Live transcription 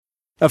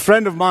A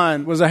friend of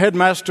mine was a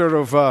headmaster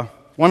of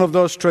one of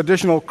those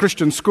traditional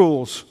Christian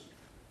schools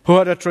who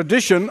had a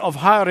tradition of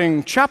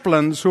hiring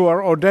chaplains who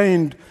are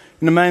ordained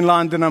in the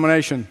mainline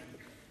denomination.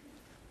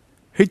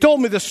 He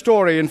told me this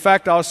story. In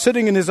fact, I was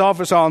sitting in his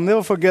office. I'll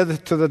never forget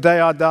it to the day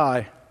I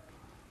die.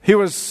 He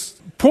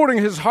was pouring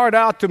his heart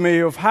out to me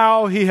of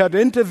how he had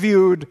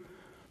interviewed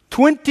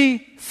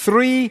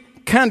 23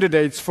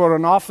 candidates for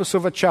an office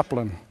of a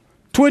chaplain.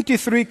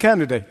 23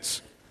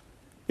 candidates.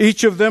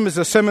 Each of them is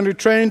a seminary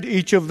trained.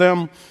 Each of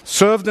them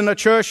served in a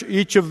church.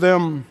 Each of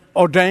them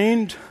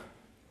ordained.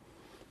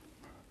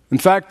 In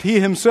fact, he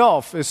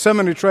himself is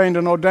seminary trained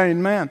and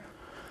ordained man.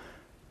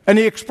 And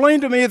he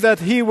explained to me that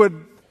he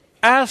would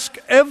ask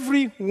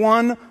every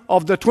one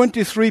of the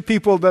 23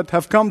 people that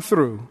have come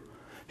through,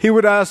 he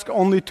would ask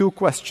only 2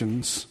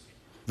 questions.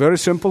 Very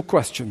simple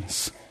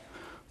questions.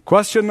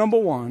 Question number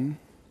 1,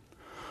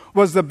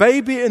 was the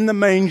baby in the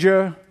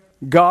manger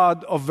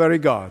God of very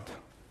God?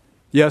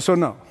 Yes or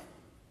no?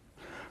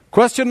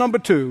 Question number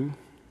 2,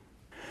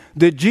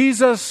 did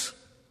Jesus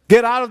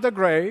get out of the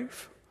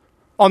grave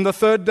on the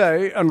 3rd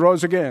day and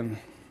rose again?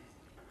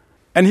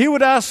 And he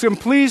would ask them,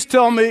 please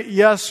tell me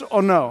yes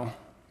or no.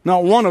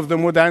 Not one of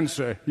them would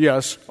answer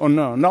yes or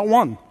no. Not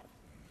one.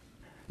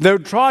 They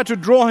would try to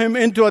draw him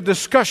into a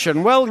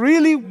discussion. Well,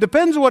 really,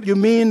 depends what you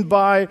mean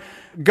by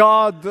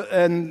God,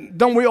 and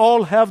don't we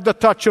all have the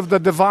touch of the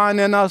divine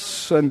in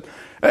us? And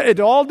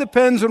it all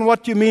depends on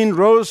what you mean,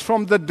 rose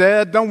from the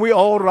dead. Don't we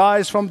all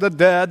rise from the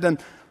dead? And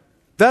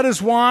that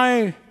is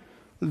why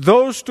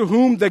those to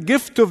whom the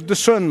gift of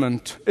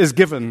discernment is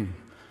given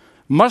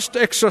must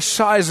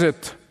exercise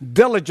it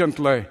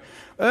diligently,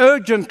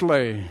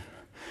 urgently.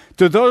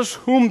 To those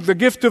whom the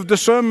gift of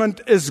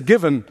discernment is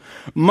given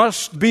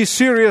must be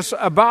serious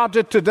about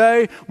it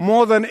today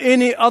more than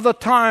any other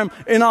time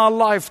in our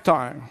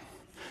lifetime.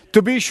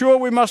 To be sure,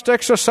 we must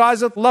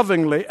exercise it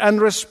lovingly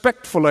and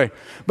respectfully,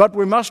 but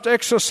we must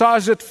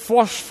exercise it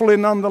forcefully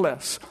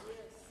nonetheless.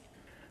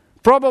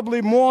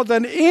 Probably more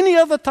than any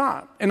other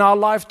time in our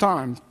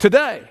lifetime.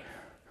 Today,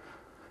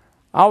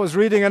 I was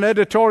reading an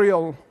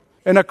editorial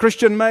in a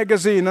Christian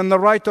magazine, and the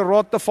writer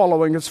wrote the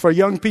following. It's for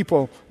Young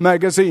People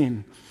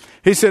magazine.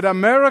 He said,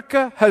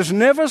 America has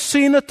never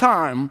seen a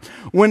time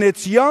when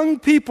its young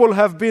people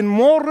have been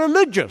more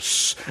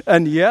religious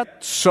and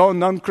yet so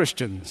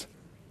non-Christians.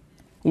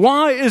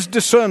 Why is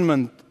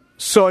discernment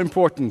so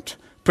important,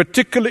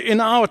 particularly in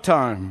our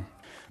time?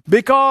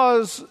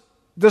 Because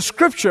the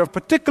Scripture,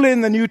 particularly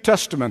in the New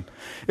Testament,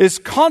 is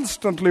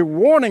constantly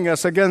warning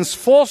us against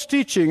false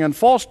teaching and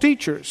false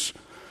teachers.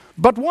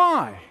 But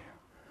why?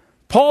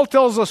 Paul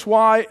tells us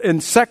why in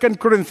 2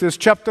 Corinthians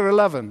chapter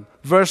 11,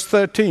 verse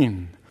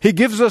 13. He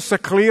gives us a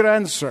clear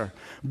answer.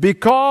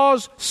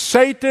 Because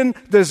Satan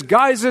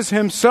disguises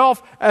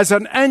himself as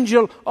an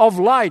angel of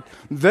light,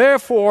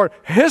 therefore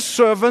his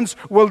servants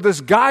will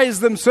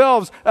disguise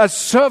themselves as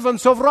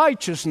servants of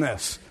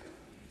righteousness.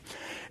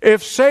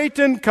 If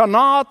Satan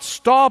cannot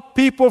stop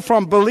people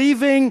from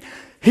believing,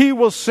 he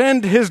will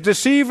send his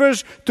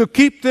deceivers to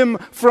keep them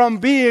from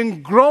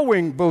being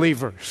growing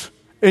believers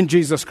in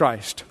Jesus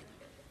Christ.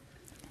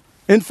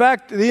 In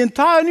fact, the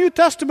entire New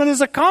Testament is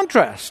a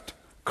contrast.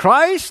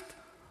 Christ,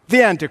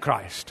 the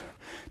Antichrist.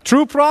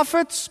 True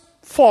prophets,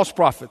 false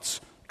prophets.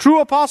 True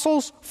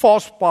apostles,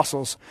 false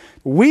apostles.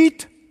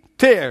 Wheat,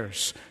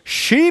 tares.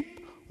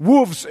 Sheep,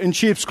 wolves in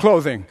sheep's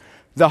clothing.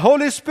 The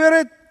Holy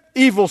Spirit,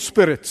 evil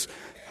spirits.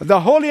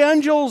 The holy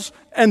angels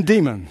and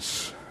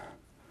demons.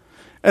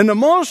 And the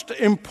most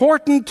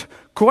important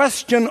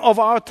question of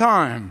our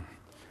time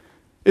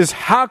is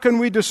how can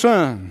we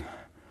discern?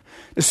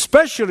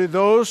 Especially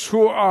those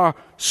who are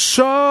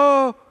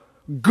so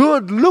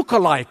good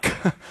look-alike.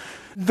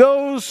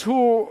 Those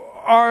who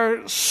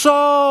are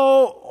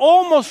so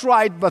almost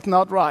right but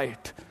not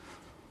right.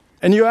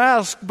 And you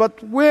ask,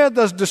 but where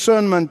does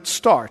discernment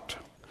start?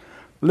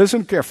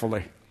 Listen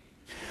carefully.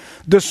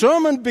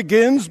 Discernment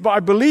begins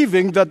by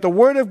believing that the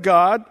Word of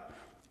God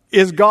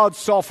is God's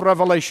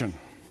self-revelation.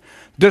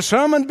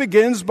 Discernment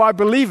begins by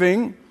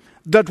believing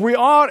that we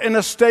are in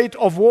a state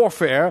of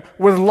warfare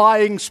with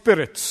lying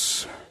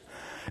spirits.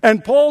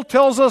 And Paul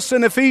tells us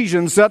in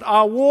Ephesians that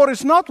our war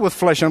is not with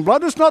flesh and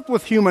blood, it's not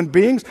with human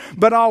beings,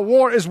 but our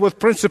war is with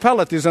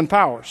principalities and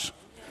powers.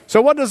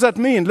 So what does that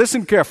mean?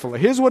 Listen carefully.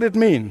 Here's what it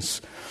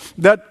means.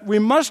 That we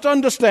must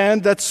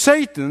understand that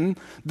Satan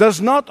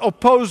does not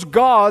oppose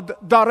God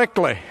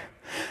directly.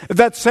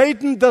 That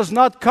Satan does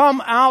not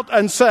come out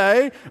and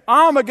say,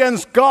 I'm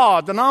against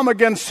God and I'm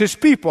against His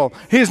people.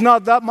 He's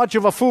not that much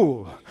of a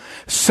fool.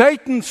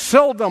 Satan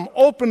seldom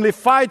openly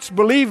fights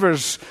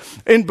believers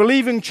in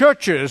believing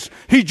churches.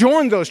 He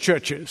joined those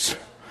churches.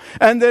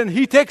 And then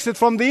he takes it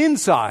from the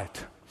inside.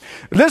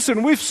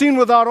 Listen, we've seen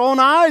with our own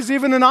eyes,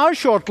 even in our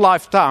short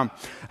lifetime,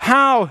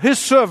 how his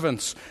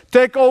servants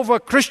take over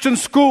Christian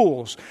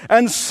schools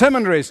and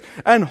seminaries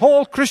and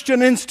whole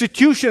Christian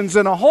institutions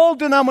and whole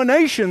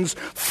denominations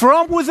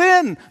from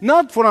within,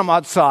 not from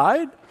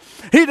outside.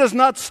 He does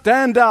not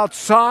stand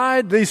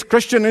outside these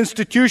Christian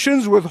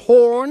institutions with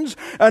horns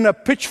and a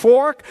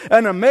pitchfork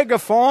and a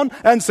megaphone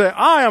and say,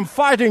 I am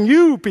fighting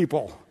you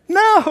people.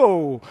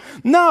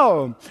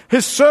 No.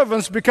 His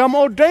servants become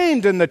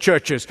ordained in the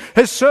churches.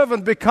 His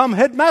servants become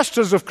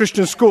headmasters of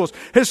Christian schools.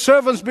 His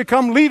servants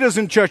become leaders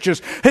in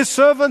churches. His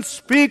servants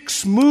speak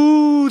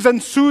smooth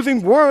and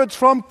soothing words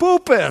from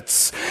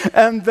pulpits.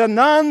 And the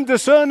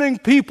non-discerning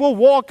people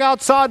walk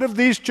outside of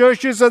these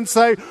churches and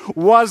say,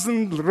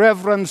 wasn't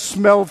Reverend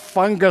Smell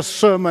Fungus'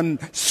 sermon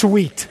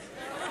sweet?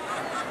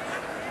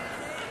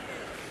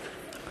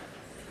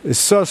 It's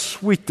so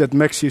sweet that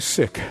makes you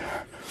sick.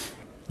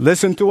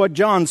 Listen to what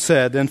John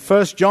said in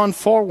 1 John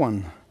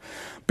 4:1.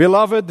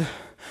 Beloved,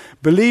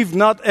 believe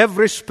not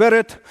every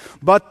spirit,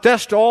 but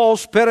test all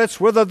spirits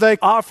whether they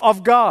are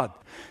of God,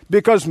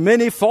 because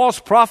many false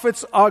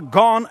prophets are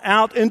gone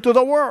out into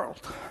the world.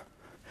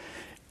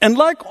 And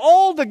like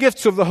all the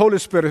gifts of the Holy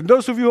Spirit,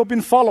 those of you who have been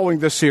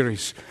following this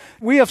series,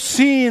 we have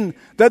seen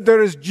that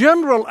there is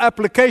general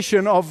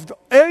application of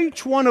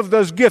each one of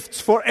those gifts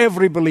for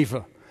every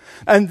believer.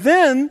 And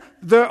then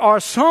there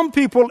are some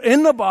people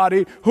in the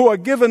body who are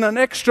given an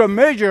extra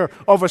measure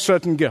of a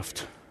certain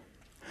gift.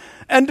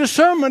 And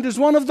discernment is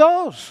one of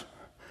those.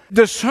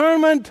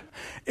 Discernment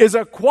is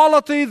a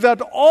quality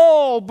that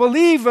all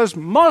believers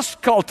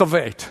must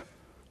cultivate.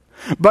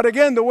 But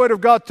again, the Word of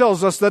God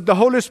tells us that the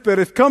Holy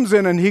Spirit comes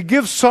in and He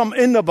gives some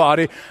in the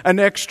body an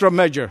extra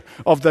measure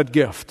of that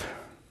gift.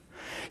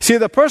 See,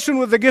 the person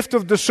with the gift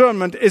of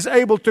discernment is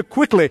able to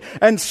quickly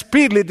and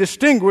speedily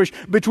distinguish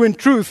between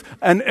truth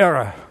and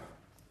error.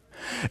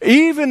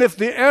 Even if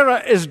the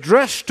error is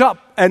dressed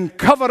up and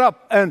covered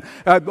up and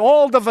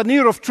all the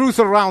veneer of truth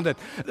around it,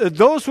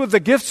 those with the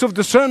gifts of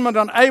discernment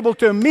are able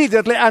to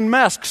immediately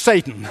unmask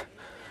Satan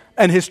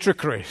and his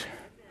trickery.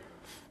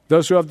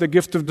 Those who have the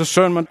gift of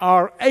discernment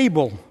are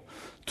able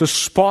to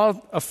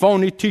spot a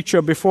phony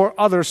teacher before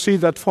others see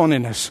that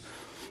phoniness.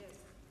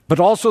 But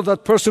also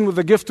that person with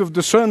the gift of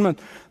discernment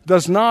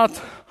does not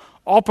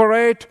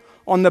operate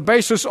on the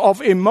basis of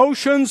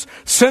emotions,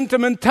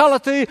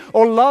 sentimentality,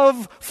 or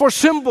love for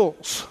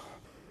symbols.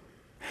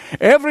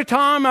 Every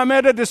time I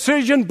made a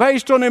decision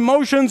based on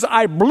emotions,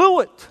 I blew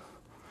it.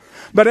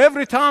 But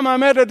every time I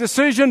made a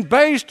decision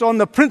based on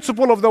the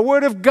principle of the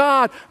Word of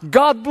God,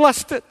 God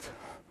blessed it.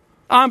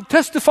 I'm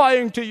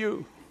testifying to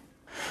you.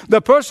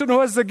 The person who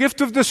has the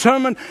gift of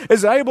discernment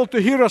is able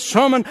to hear a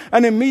sermon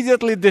and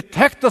immediately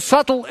detect a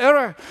subtle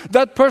error.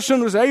 That person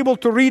who is able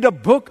to read a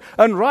book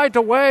and right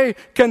away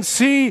can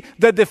see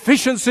the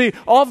deficiency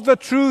of the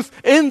truth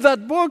in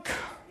that book.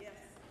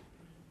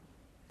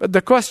 But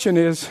the question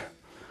is,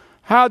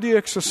 how do you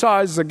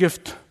exercise the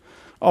gift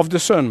of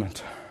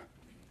discernment?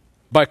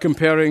 By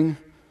comparing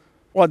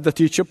what the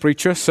teacher,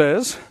 preacher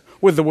says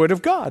with the Word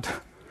of God.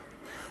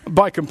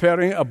 By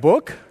comparing a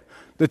book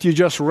that you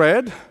just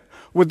read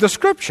with the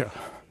Scripture.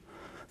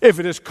 If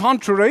it is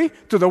contrary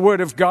to the Word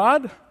of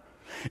God,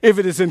 if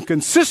it is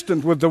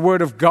inconsistent with the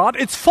Word of God,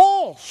 it's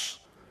false.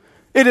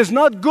 It is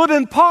not good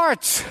in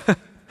parts.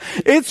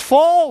 It's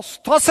false.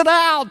 Toss it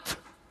out.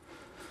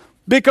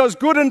 Because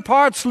good in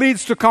parts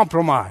leads to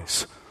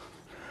compromise.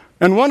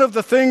 And one of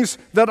the things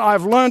that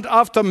I've learned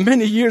after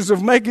many years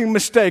of making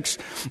mistakes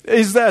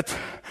is that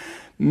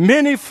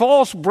many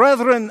false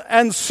brethren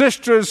and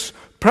sisters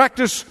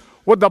practice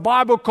what the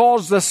Bible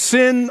calls the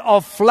sin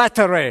of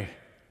flattery.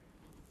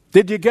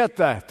 Did you get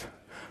that?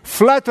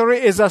 Flattery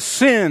is a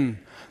sin.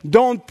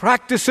 Don't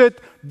practice it.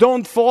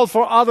 Don't fall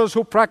for others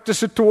who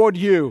practice it toward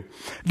you.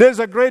 There's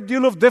a great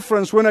deal of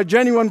difference when a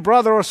genuine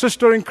brother or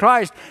sister in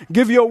Christ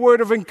give you a word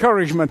of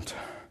encouragement.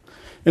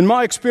 In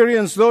my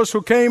experience, those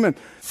who came and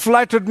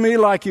flattered me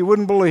like you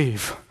wouldn't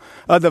believe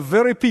are the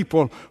very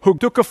people who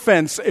took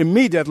offense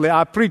immediately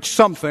I preached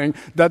something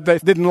that they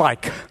didn't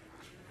like.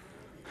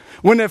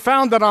 When they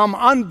found that I'm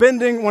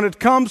unbending when it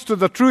comes to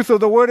the truth of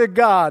the Word of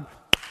God,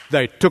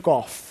 they took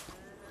off.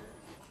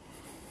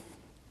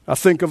 I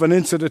think of an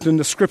incident in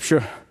the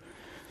Scripture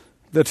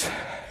that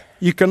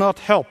you cannot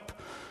help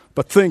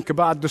but think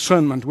about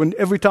discernment. When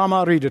every time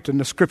I read it in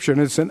the Scripture,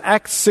 and it's in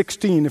Acts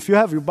 16. If you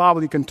have your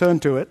Bible, you can turn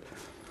to it.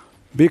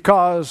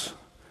 Because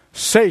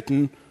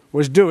Satan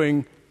was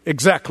doing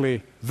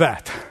exactly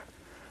that.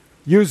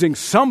 Using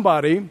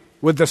somebody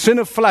with the sin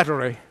of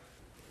flattery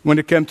when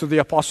it came to the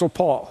Apostle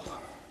Paul.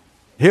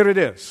 Here it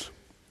is.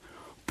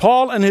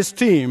 Paul and his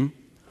team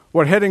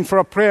were heading for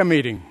a prayer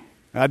meeting.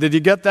 Now, did you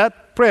get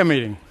that? Prayer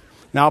meeting.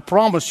 Now, I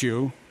promise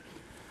you,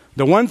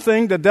 the one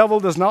thing the devil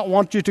does not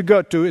want you to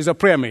go to is a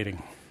prayer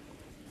meeting.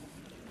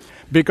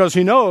 Because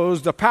he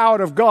knows the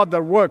power of God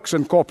that works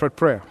in corporate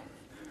prayer.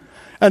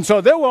 And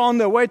so they were on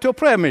their way to a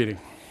prayer meeting.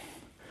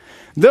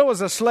 There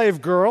was a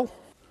slave girl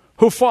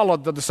who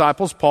followed the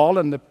disciples, Paul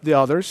and the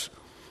others.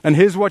 And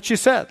here's what she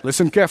said.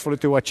 Listen carefully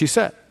to what she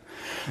said.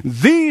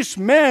 These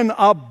men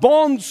are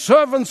bond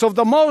servants of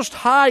the Most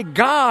High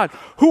God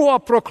who are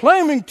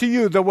proclaiming to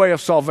you the way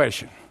of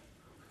salvation.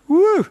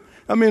 Woo!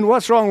 I mean,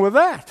 what's wrong with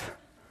that?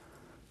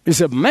 He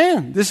said,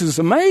 man, this is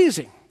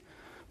amazing.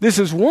 This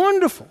is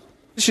wonderful.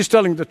 She's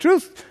telling the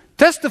truth.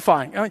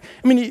 testifying. I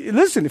mean,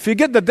 listen, if you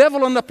get the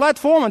devil on the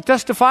platform and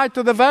testify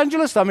to the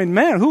evangelist, I mean,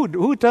 man,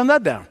 who turned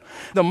that down?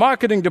 The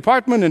marketing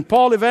department in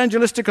Paul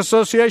Evangelistic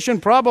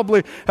Association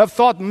probably have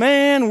thought,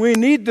 man, we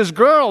need this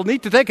girl,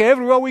 need to take her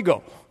everywhere we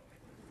go.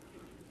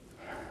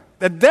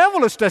 The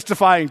devil is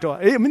testifying to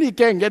her. I mean, he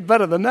can't get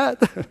better than that.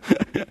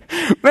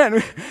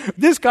 Man,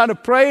 this kind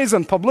of praise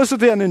and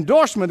publicity and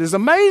endorsement is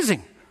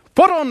amazing.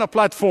 Put her on the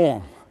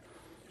platform.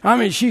 I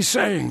mean, she's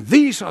saying,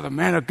 these are the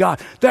men of God.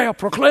 They are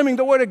proclaiming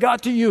the word of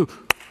God to you.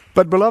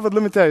 But beloved,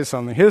 let me tell you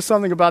something. Here's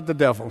something about the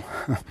devil.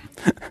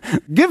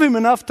 Give him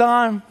enough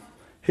time,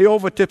 he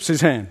overtips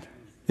his hand.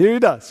 Here he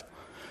does.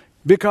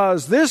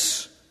 Because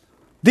this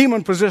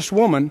demon-possessed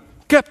woman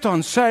kept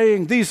on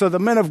saying, these are the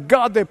men of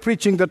God, they're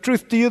preaching the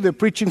truth to you, they're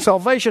preaching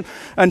salvation.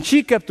 And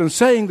she kept on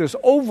saying this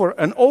over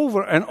and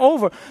over and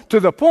over to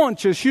the point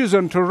she was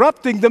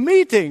interrupting the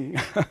meeting.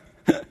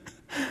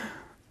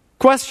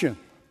 Question,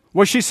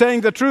 was she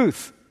saying the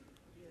truth?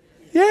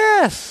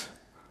 Yes.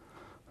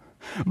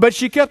 But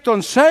she kept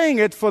on saying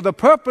it for the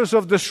purpose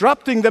of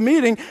disrupting the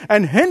meeting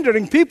and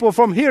hindering people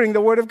from hearing the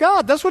word of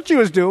God. That's what she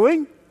was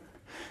doing.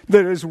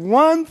 There is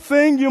one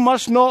thing you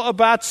must know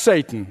about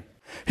Satan.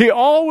 He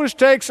always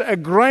takes a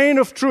grain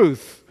of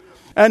truth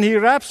and he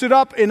wraps it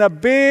up in a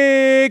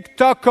big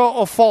tucker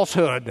of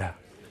falsehood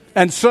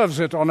and serves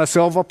it on a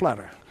silver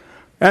platter.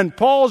 And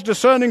Paul's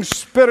discerning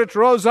spirit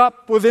rose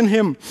up within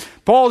him.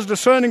 Paul's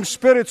discerning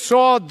spirit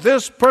saw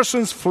this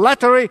person's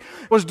flattery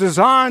was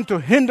designed to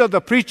hinder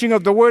the preaching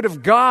of the word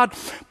of God.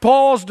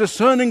 Paul's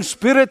discerning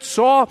spirit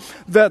saw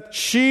that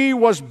she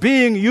was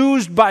being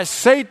used by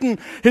Satan.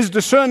 His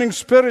discerning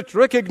spirit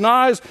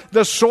recognized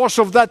the source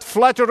of that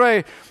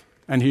flattery.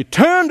 And he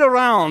turned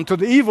around to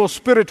the evil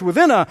spirit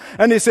within her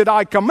and he said,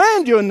 I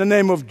command you in the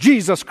name of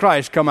Jesus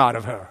Christ, come out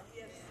of her.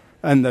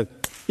 And the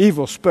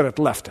evil spirit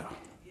left her.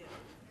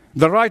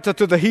 The writer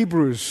to the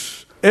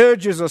Hebrews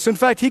urges us, in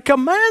fact, he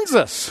commands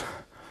us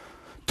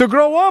to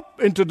grow up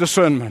into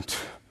discernment.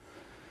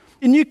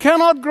 And you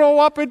cannot grow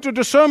up into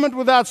discernment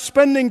without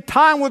spending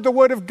time with the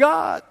Word of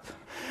God.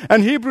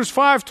 And Hebrews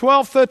 5,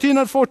 12, 13,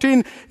 and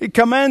 14, it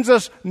commands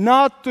us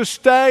not to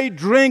stay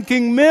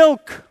drinking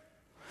milk.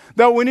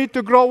 That we need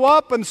to grow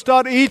up and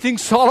start eating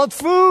solid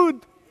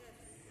food.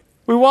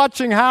 We're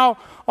watching how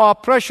our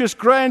precious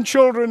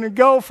grandchildren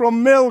go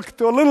from milk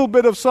to a little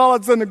bit of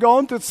solids and go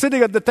on to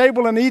sitting at the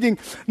table and eating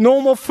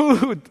normal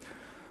food.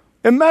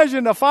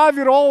 Imagine a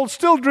 5-year-old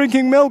still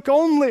drinking milk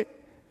only.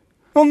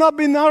 Will not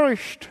be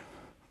nourished.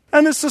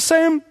 And it's the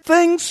same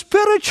thing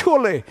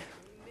spiritually.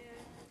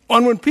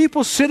 And when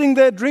people sitting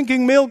there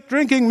drinking milk,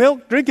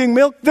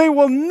 they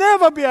will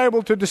never be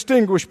able to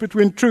distinguish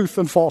between truth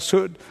and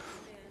falsehood.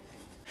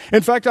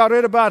 In fact, I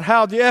read about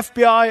how the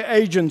FBI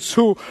agents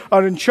who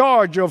are in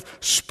charge of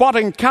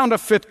spotting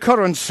counterfeit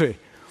currency,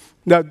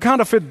 the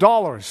counterfeit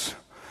dollars,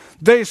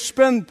 they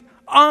spend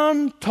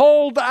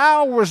untold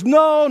hours,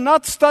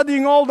 not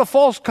studying all the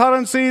false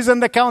currencies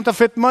and the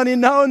counterfeit money,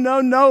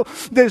 no.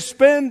 They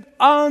spend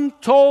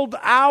untold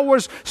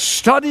hours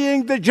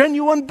studying the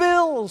genuine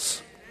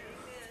bills,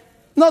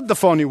 not the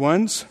phony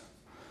ones,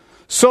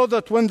 so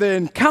that when they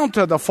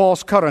encounter the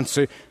false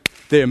currency,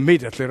 they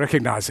immediately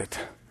recognize it.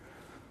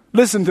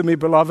 Listen to me,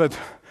 beloved.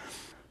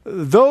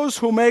 Those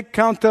who make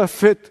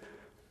counterfeit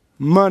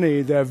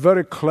money, they're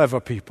very clever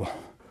people.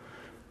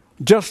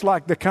 Just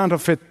like the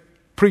counterfeit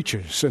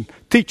preachers and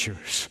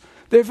teachers.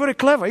 They're very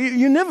clever.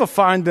 You never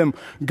find them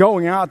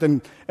going out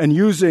and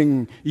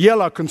using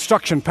yellow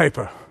construction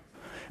paper.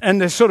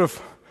 And they sort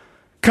of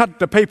cut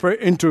the paper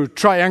into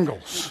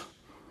triangles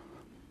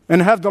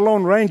and have the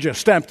Lone Ranger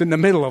stamped in the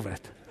middle of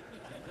it.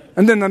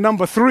 And then the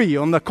number 3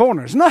 on the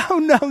corners. No.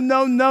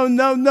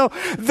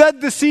 That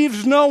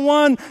deceives no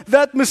one.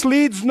 That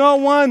misleads no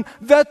one.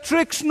 That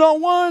tricks no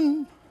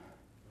one.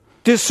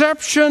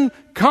 Deception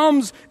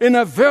comes in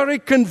a very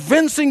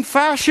convincing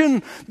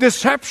fashion.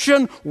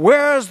 Deception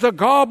wears the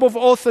garb of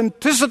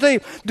authenticity.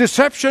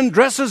 Deception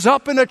dresses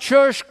up in a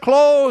church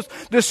clothes.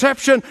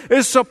 Deception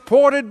is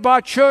supported by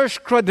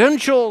church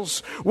credentials.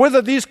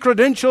 Whether these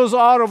credentials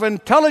are of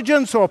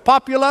intelligence or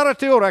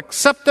popularity or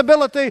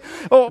acceptability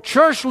or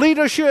church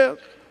leadership.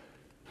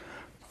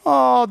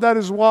 Oh, that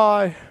is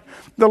why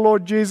the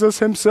Lord Jesus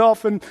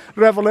himself in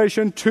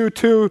Revelation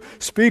 2:2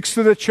 speaks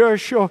to the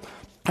church of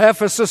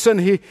Ephesus,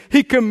 and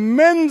he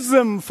commends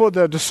them for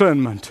their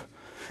discernment.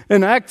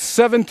 In Acts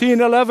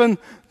 17:11,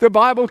 the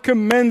Bible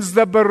commends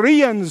the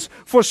Bereans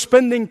for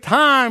spending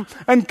time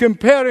and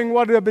comparing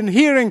what they've been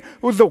hearing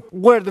with the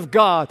Word of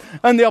God.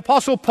 And the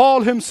Apostle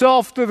Paul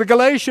himself to the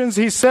Galatians,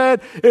 he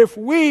said, if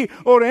we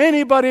or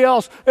anybody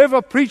else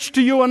ever preach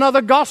to you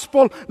another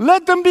gospel,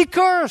 let them be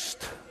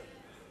cursed.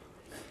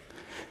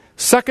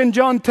 2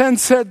 John 10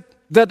 said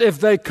that if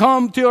they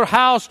come to your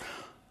house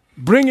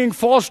bringing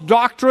false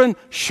doctrine,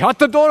 shut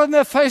the door in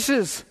their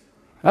faces.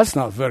 That's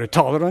not very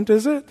tolerant,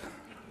 is it?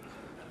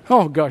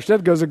 Oh gosh,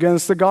 that goes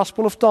against the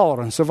gospel of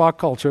tolerance of our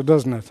culture,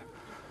 doesn't it?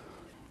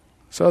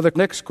 So the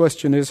next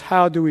question is,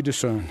 how do we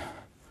discern?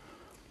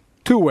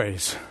 2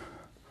 ways.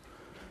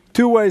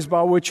 2 ways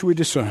by which we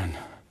discern.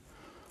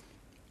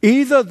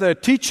 Either their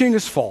teaching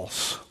is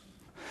false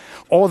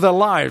or their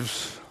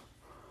lives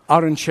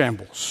are in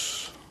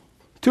shambles.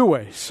 Two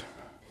ways.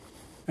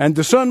 And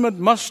discernment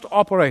must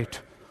operate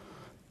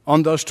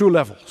on those two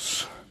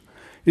levels.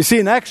 You see,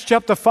 in Acts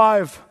chapter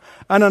 5,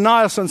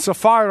 Ananias and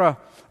Sapphira,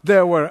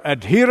 they were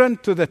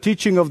adherent to the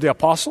teaching of the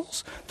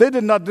apostles. They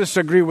did not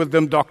disagree with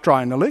them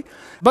doctrinally,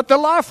 but their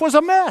life was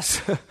a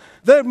mess.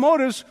 Their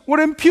motives were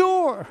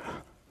impure.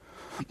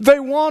 They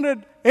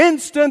wanted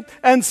instant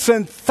and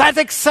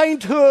synthetic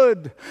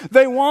sainthood.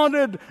 They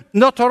wanted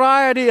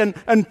notoriety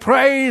and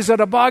praise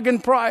at a bargain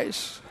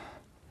price.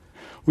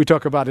 We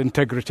talk about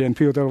integrity, and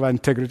people talk about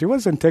integrity. What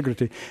is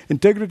integrity?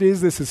 Integrity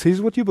is this: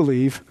 here's what you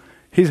believe,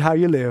 here's how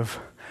you live,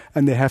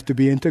 and they have to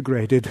be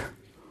integrated.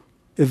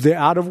 If they're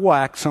out of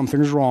whack,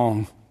 something's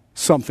wrong,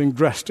 something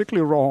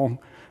drastically wrong,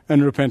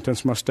 and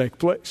repentance must take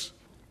place.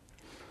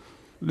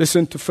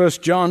 Listen to 1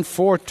 John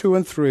 4, 2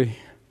 and 3.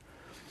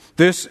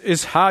 This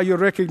is how you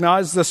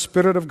recognize the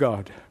Spirit of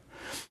God.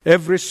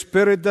 Every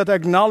spirit that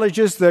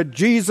acknowledges that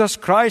Jesus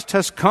Christ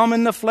has come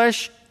in the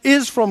flesh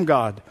is from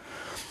God.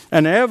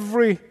 And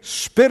every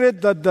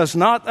spirit that does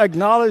not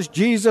acknowledge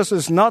Jesus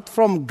is not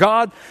from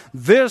God.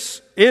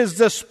 This is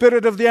the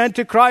spirit of the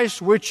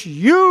Antichrist, which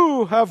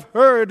you have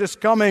heard is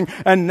coming,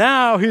 and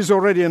now he's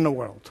already in the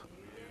world.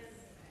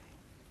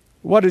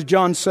 What is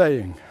John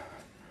saying?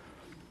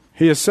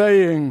 He is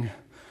saying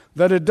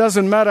that it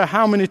doesn't matter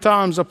how many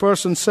times a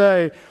person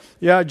say,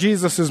 yeah,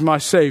 Jesus is my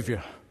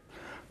Savior.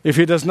 If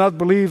he does not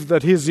believe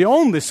that he's the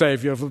only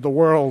Savior of the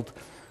world,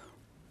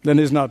 then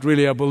he's not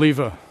really a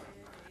believer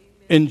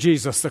in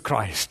Jesus the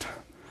Christ.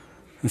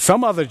 And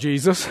some other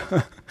Jesus,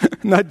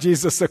 not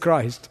Jesus the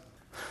Christ.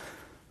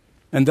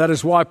 And that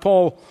is why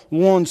Paul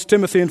warns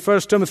Timothy in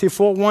 1 Timothy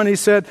 4:1. He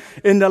said,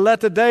 in the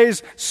latter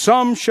days,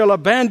 some shall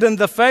abandon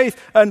the faith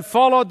and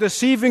follow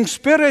deceiving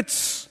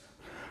spirits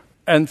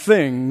and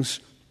things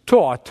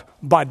taught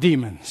by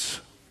demons.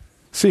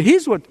 See,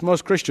 here's what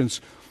most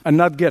Christians are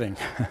not getting.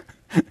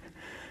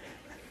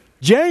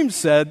 James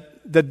said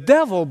the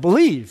devil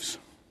believes.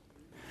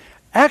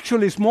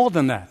 Actually, it's more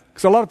than that.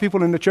 Because a lot of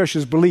people in the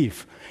churches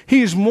believe.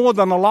 He is more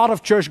than a lot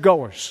of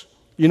churchgoers.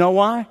 You know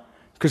why?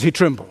 Because he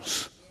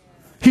trembles.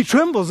 He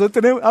trembles at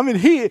the name. I mean,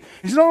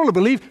 he's not only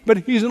believe,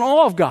 but he's in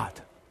awe of God.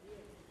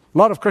 A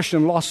lot of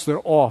Christians lost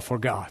their awe for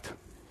God.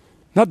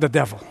 Not the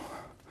devil.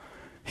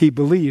 He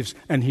believes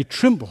and he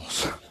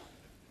trembles.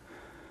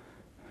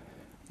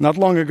 Not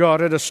long ago, I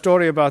read a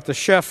story about the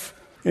chef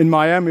in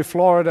Miami,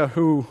 Florida,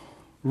 who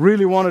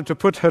really wanted to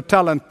put her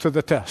talent to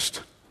the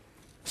test.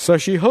 So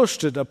she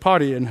hosted a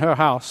party in her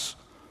house,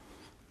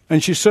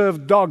 and she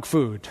served dog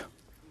food.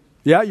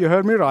 Yeah, you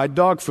heard me right,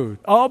 dog food.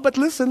 Oh, but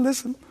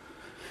listen.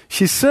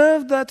 She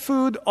served that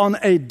food on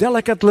a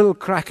delicate little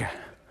cracker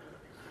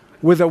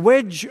with a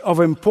wedge of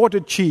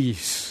imported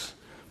cheese,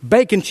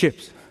 bacon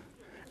chips,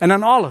 and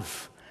an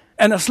olive,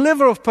 and a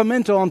sliver of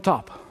pimento on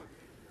top.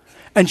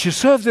 And she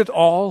served it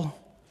all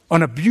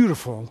on a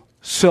beautiful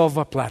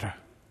silver platter.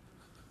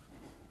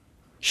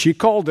 She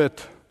called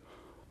it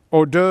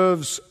hors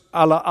d'oeuvres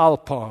à la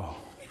Alpo.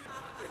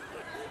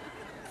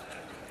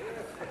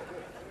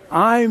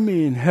 I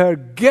mean, her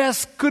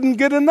guests couldn't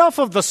get enough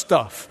of the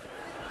stuff.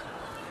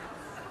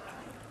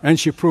 And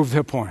she proved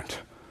her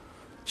point.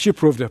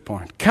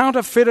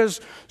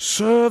 Counterfeiters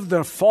serve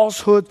their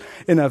falsehood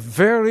in a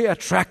very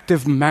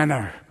attractive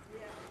manner.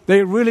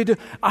 They really do.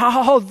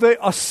 Oh, they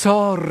are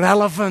so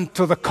relevant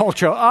to the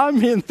culture. I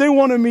mean, they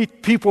want to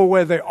meet people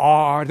where they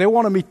are. They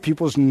want to meet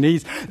people's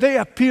needs. They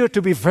appear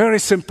to be very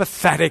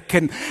sympathetic,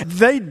 and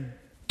they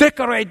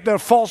decorate their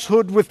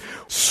falsehood with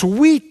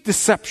sweet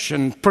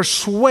deception,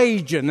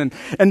 persuasion,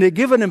 and they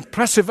give an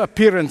impressive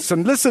appearance.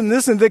 And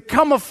listen, they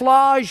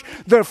camouflage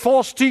their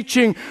false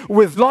teaching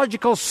with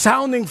logical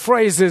sounding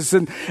phrases,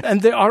 and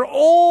they are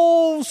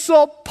all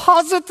so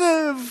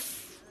positive.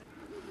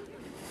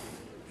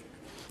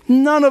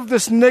 None of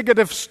this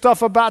negative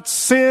stuff about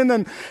sin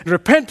and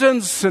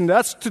repentance, and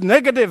that's too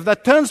negative.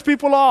 That turns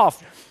people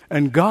off.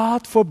 And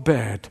God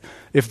forbid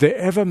if they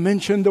ever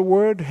mention the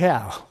word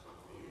hell.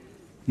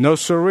 No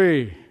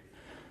siree.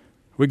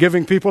 We're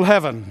giving people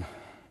heaven.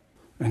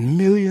 And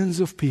millions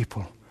of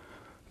people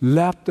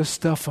lap the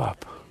stuff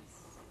up.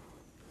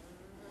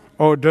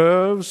 Hors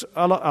d'oeuvres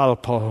à la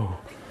Alpo.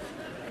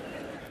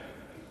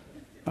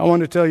 I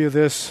want to tell you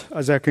this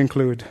as I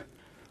conclude.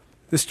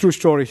 This true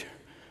story.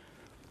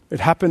 It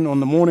happened on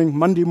the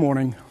Monday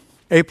morning,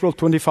 April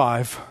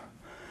 25,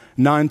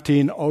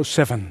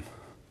 1907.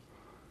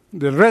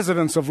 The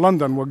residents of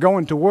London were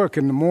going to work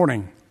in the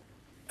morning,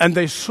 and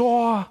they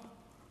saw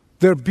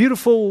their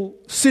beautiful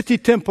city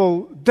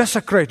temple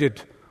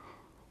desecrated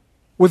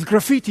with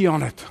graffiti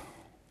on it.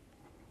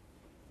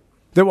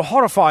 They were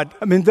horrified.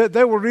 I mean,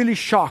 they were really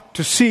shocked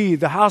to see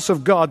the house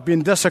of God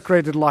being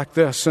desecrated like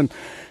this. And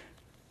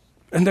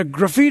the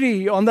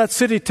graffiti on that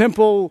city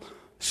temple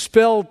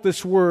spelled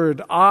this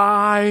word,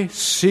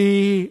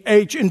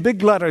 I-C-H, in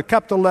big letters,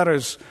 capital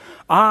letters,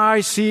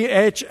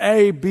 I-C-H-A-B-O-D.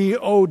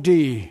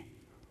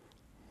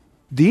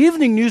 The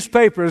evening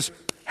newspapers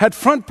had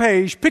front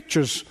page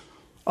pictures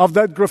of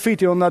that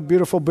graffiti on that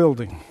beautiful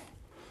building.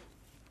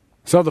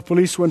 So the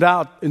police went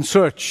out in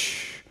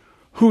search.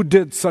 Who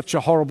did such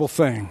a horrible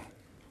thing?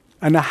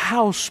 And a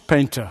house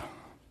painter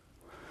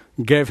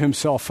gave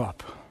himself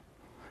up.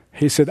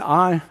 He said,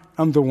 I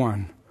am the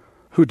one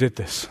who did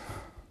this.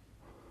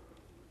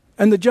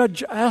 And the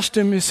judge asked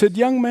him, he said,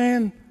 young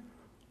man,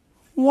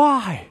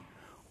 why?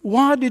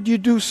 Why did you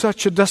do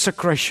such a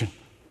desecration?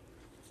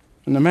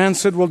 And the man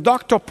said, well,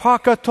 Dr.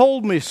 Parker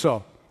told me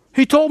so.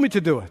 He told me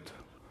to do it.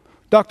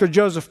 Dr.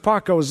 Joseph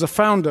Parker was the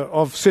founder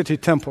of City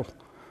Temple.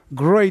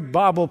 Great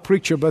Bible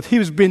preacher, but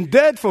he's been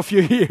dead for a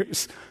few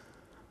years.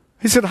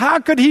 He said, how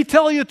could he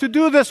tell you to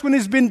do this when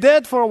he's been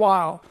dead for a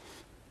while?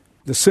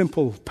 The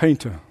simple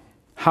painter,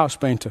 house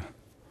painter,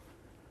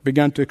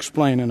 began to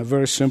explain in a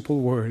very simple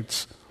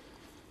words.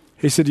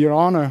 He said, Your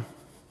Honor,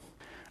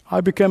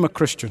 I became a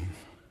Christian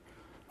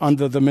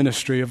under the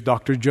ministry of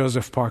Dr.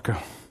 Joseph Parker.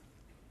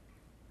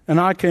 And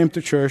I came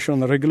to church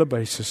on a regular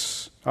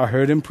basis. I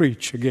heard him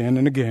preach again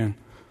and again.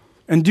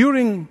 And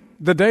during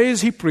the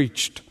days he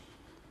preached,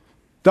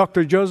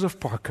 Dr. Joseph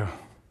Parker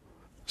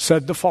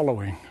said the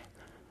following,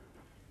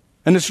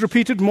 and it's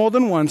repeated more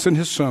than once in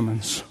his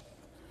sermons.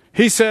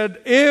 He said,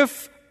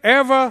 if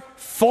ever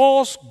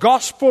false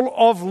gospel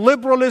of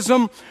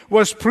liberalism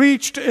was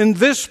preached in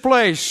this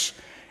place,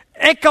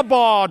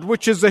 Ichabod,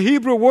 which is the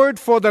Hebrew word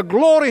for the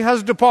glory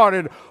has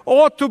departed,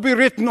 ought to be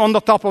written on the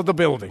top of the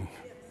building.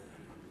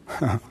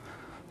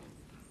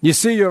 You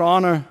see, Your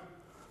Honor,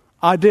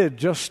 I did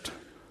just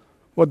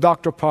what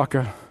Dr.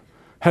 Parker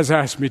has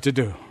asked me to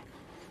do.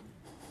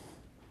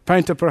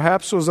 Painter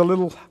perhaps was a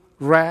little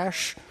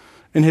rash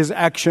in his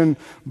action,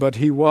 but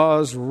he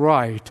was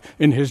right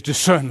in his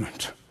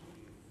discernment.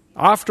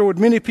 Afterward,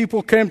 many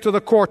people came to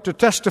the court to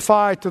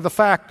testify to the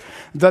fact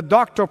that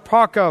Dr.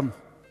 Parker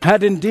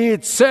had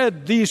indeed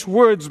said these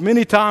words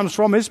many times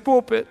from his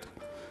pulpit,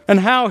 and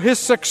how his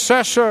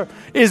successor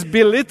is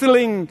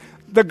belittling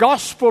the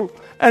gospel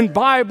and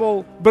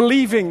Bible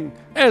believing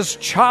as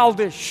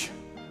childish.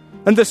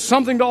 And there's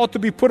something that ought to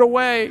be put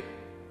away.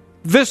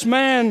 This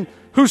man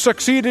who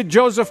succeeded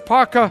Joseph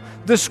Parker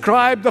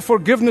described the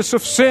forgiveness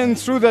of sin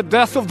through the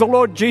death of the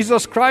Lord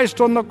Jesus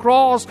Christ on the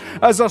cross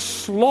as a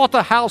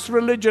slaughterhouse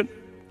religion.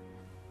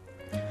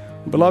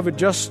 Beloved,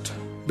 just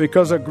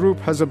because a group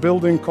has a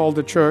building called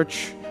the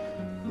church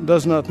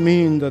does not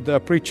mean that they're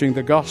preaching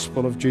the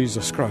gospel of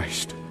Jesus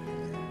Christ.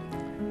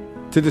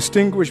 To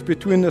distinguish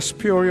between the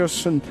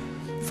spurious and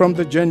from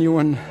the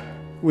genuine,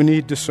 we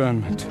need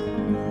discernment.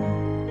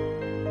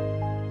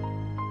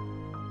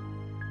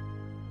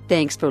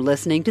 Thanks for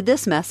listening to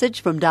this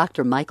message from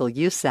Dr. Michael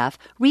Youssef,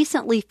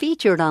 recently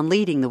featured on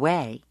Leading the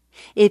Way.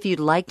 If you'd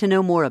like to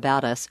know more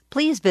about us,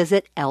 please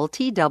visit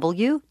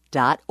ltw.org.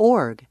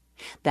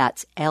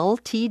 That's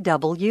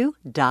ltw.org.